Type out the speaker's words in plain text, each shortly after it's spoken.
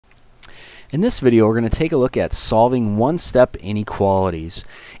In this video, we're going to take a look at solving one-step inequalities.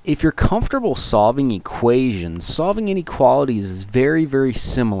 If you're comfortable solving equations, solving inequalities is very, very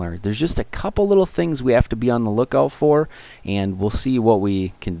similar. There's just a couple little things we have to be on the lookout for, and we'll see what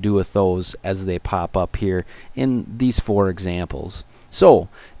we can do with those as they pop up here in these four examples. So,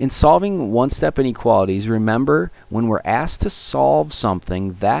 in solving one-step inequalities, remember when we're asked to solve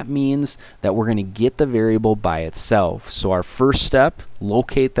something, that means that we're going to get the variable by itself. So our first step,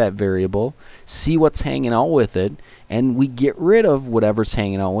 locate that variable, see what's hanging out with it, and we get rid of whatever's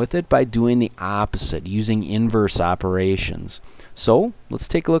hanging out with it by doing the opposite, using inverse operations. So, let's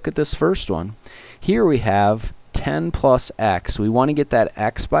take a look at this first one. Here we have 10 plus x. We want to get that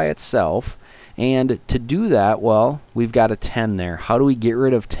x by itself. And to do that, well, we've got a 10 there. How do we get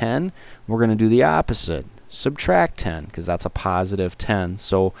rid of 10? We're going to do the opposite. Subtract 10, because that's a positive 10.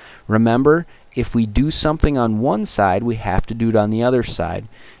 So remember, if we do something on one side, we have to do it on the other side.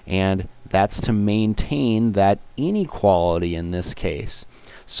 And that's to maintain that inequality in this case.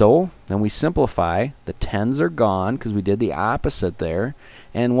 So then we simplify. The 10s are gone because we did the opposite there.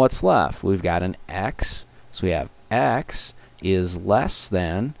 And what's left? We've got an x. So we have x is less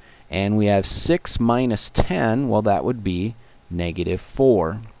than, and we have 6 minus 10, well, that would be negative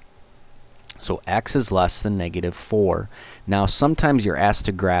 4. So x is less than negative 4. Now, sometimes you're asked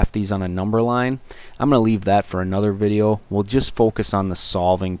to graph these on a number line. I'm going to leave that for another video. We'll just focus on the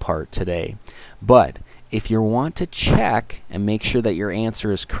solving part today. But if you want to check and make sure that your answer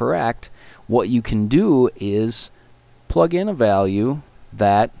is correct, what you can do is plug in a value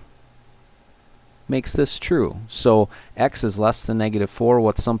that makes this true. So x is less than negative 4.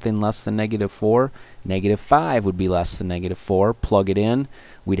 What's something less than negative 4? Negative 5 would be less than negative 4. Plug it in.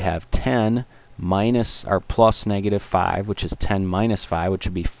 We'd have 10 minus or plus negative 5, which is 10 minus 5, which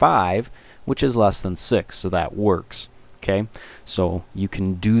would be 5, which is less than 6. So that works. Okay, so you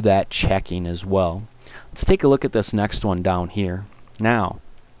can do that checking as well. Let's take a look at this next one down here. Now,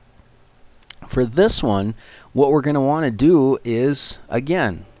 for this one, what we're going to want to do is,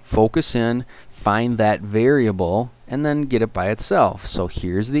 again, focus in, find that variable, and then get it by itself. So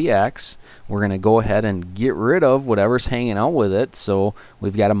here's the x. We're going to go ahead and get rid of whatever's hanging out with it. So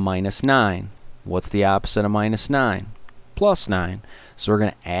we've got a minus 9. What's the opposite of minus 9? Plus 9. So we're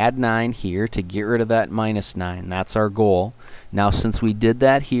going to add 9 here to get rid of that minus 9. That's our goal. Now, since we did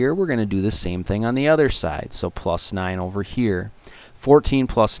that here, we're going to do the same thing on the other side. So plus 9 over here. 14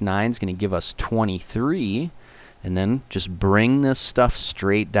 plus 9 is going to give us 23. And then just bring this stuff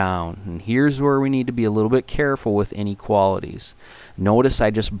straight down. And here's where we need to be a little bit careful with inequalities. Notice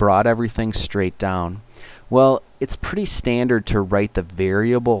I just brought everything straight down. Well, it's pretty standard to write the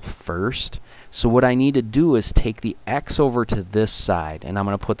variable first. So what I need to do is take the x over to this side, and I'm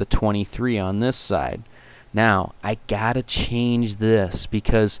going to put the 23 on this side. Now, I got to change this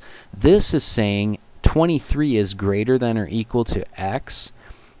because this is saying 23 is greater than or equal to x.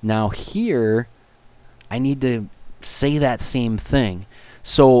 Now here, I need to say that same thing.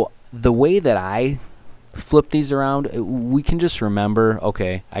 So the way that I flip these around, we can just remember,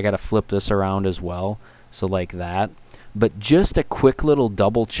 okay, I got to flip this around as well. So like that. But just a quick little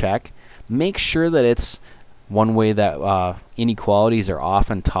double check. Make sure that it's one way that inequalities are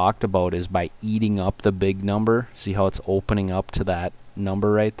often talked about is by eating up the big number. See how it's opening up to that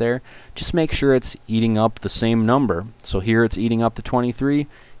number right there? Just make sure it's eating up the same number. So here it's eating up to 23.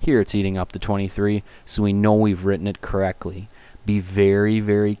 Here it's eating up to 23, so we know we've written it correctly. Be very,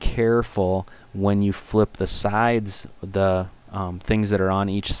 very careful when you flip the sides, the things that are on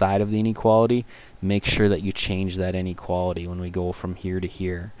each side of the inequality. Make sure that you change that inequality when we go from here to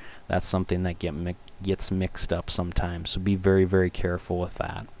here. That's something that gets mixed up sometimes, so be very, very careful with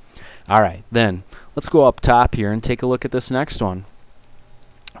that. All right, then let's go up top here and take a look at this next one.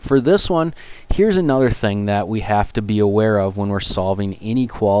 For this one, here's another thing that we have to be aware of when we're solving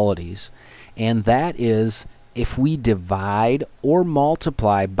inequalities, and that is if we divide or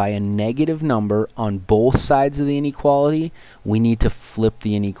multiply by a negative number on both sides of the inequality, we need to flip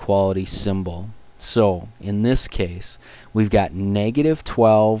the inequality symbol. So in this case, we've got negative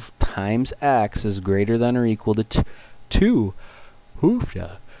 12 times x is greater than or equal to 2.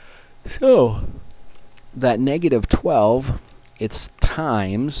 So that negative 12, it's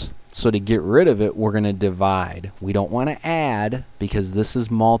times, so to get rid of it, we're going to divide. We don't want to add because this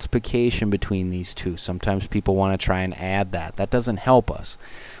is multiplication between these two. Sometimes people want to try and add that. That doesn't help us.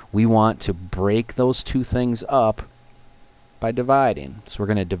 We want to break those two things up by dividing. So we're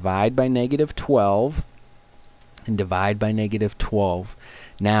going to divide by negative 12 and divide by negative 12.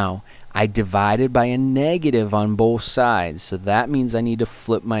 Now, I divided by a negative on both sides, so that means I need to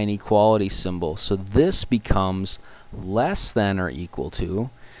flip my inequality symbol. So this becomes less than or equal to,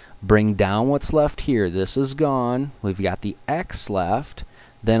 Bring down what's left here. This is gone. We've got the x left.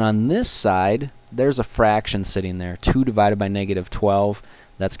 Then on this side, there's a fraction sitting there. 2 divided by negative 12.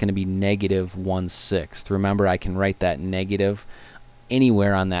 That's going to be negative 1/6. Remember, I can write that negative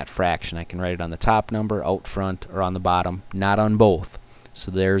anywhere on that fraction. I can write it on the top number, out front, or on the bottom, not on both.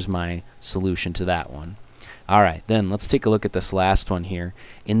 So there's my solution to that one. All right, then let's take a look at this last one here.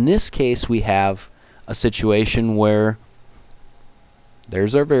 In this case, we have a situation where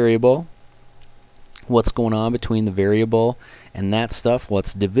there's our variable. What's going on between the variable and that stuff?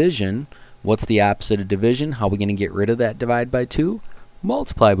 What's division? What's the opposite of division? How are we going to get rid of that divide by 2?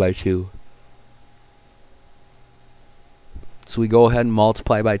 Multiply by 2. So we go ahead and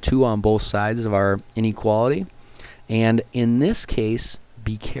multiply by 2 on both sides of our inequality. And in this case,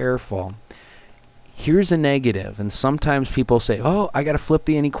 be careful. Here's a negative, and sometimes people say, oh, I got to flip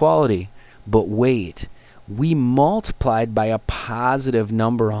the inequality. But wait, we multiplied by a positive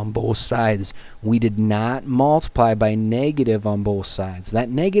number on both sides. We did not multiply by negative on both sides. That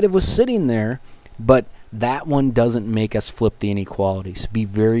negative was sitting there, but that one doesn't make us flip the inequality. So be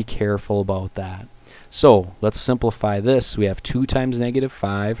very careful about that. So let's simplify this. We have 2 times negative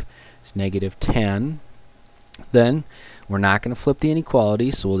 5 is negative 10. Then we're not going to flip the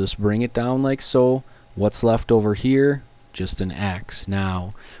inequality, so we'll just bring it down like so. What's left over here? Just an x.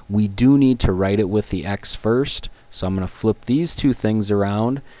 Now, we do need to write it with the x first, so I'm going to flip these two things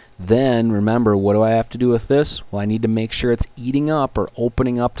around. Then, remember, what do I have to do with this? Well, I need to make sure it's eating up or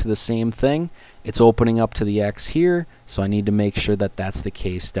opening up to the same thing. It's opening up to the x here, so I need to make sure that that's the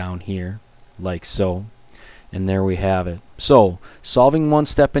case down here, like so. And there we have it. So, solving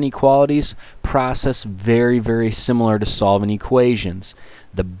one-step inequalities, process very, very similar to solving equations.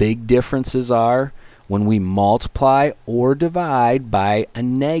 The big differences are when we multiply or divide by a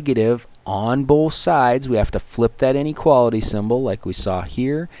negative on both sides, we have to flip that inequality symbol like we saw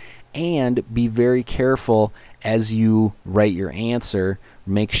here, and be very careful as you write your answer.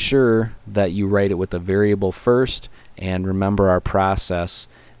 Make sure that you write it with a variable first, and remember our process.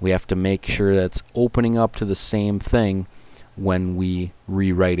 We have to make sure that it's opening up to the same thing when we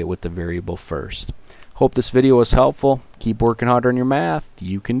rewrite it with the variable first. Hope this video was helpful. Keep working hard on your math.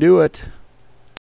 You can do it.